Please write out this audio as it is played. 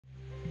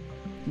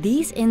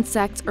These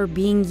insects are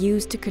being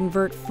used to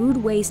convert food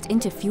waste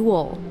into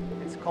fuel.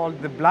 It's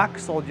called the black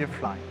soldier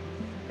fly.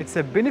 It's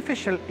a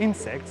beneficial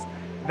insect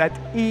that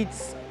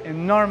eats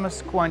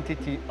enormous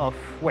quantity of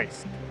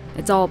waste.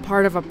 It's all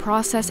part of a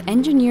process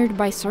engineered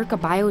by Circa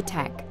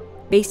Biotech,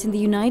 based in the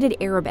United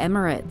Arab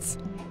Emirates.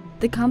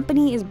 The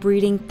company is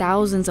breeding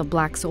thousands of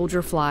black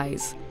soldier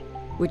flies,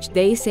 which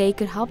they say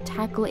could help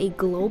tackle a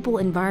global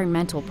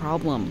environmental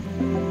problem.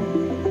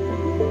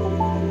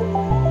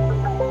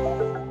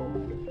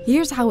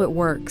 Here's how it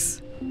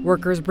works.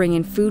 Workers bring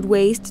in food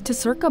waste to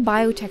Circa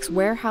Biotech's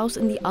warehouse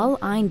in the Al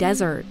Ain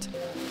Desert.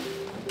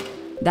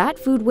 That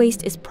food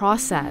waste is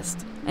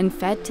processed and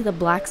fed to the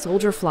black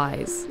soldier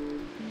flies.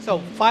 So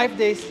 5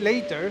 days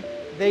later,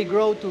 they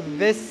grow to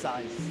this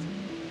size.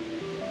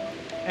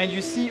 And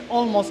you see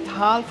almost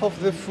half of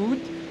the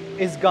food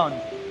is gone.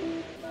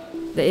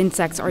 The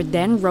insects are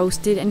then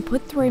roasted and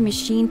put through a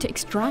machine to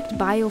extract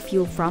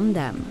biofuel from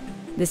them.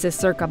 This is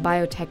Circa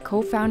Biotech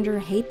co-founder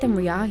Haytham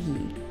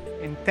Riahi.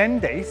 In 10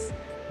 days,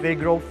 they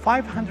grow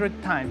 500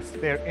 times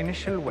their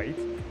initial weight.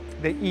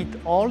 They eat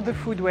all the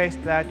food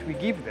waste that we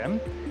give them.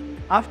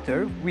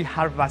 After, we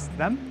harvest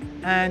them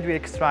and we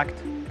extract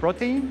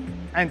protein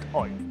and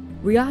oil.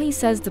 Riahi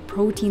says the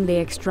protein they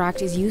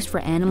extract is used for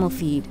animal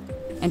feed,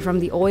 and from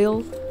the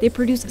oil, they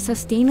produce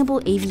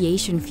sustainable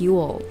aviation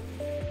fuel.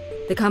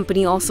 The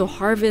company also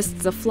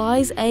harvests the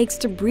flies' eggs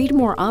to breed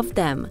more of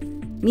them,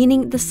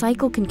 meaning the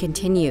cycle can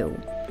continue.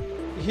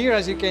 Here,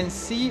 as you can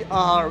see,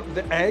 are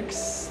the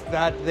eggs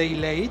that they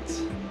laid.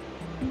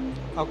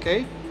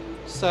 Okay,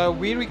 so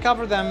we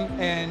recover them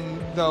in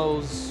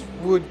those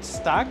wood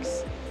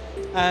stacks,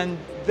 and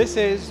this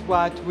is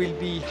what will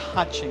be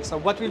hatching. So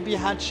what will be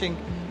hatching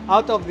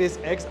out of these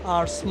eggs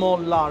are small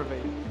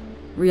larvae.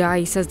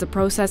 Riahi says the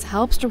process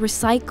helps to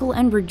recycle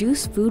and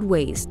reduce food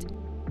waste,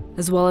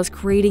 as well as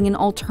creating an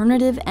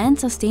alternative and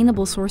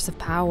sustainable source of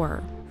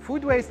power.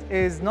 Food waste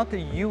is not a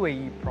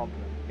UAE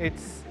problem,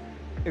 it's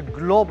a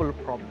global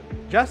problem.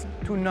 Just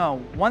to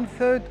know,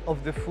 1/3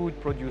 of the food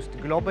produced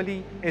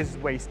globally is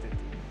wasted,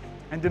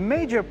 and a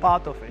major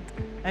part of it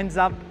ends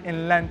up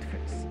in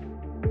landfills.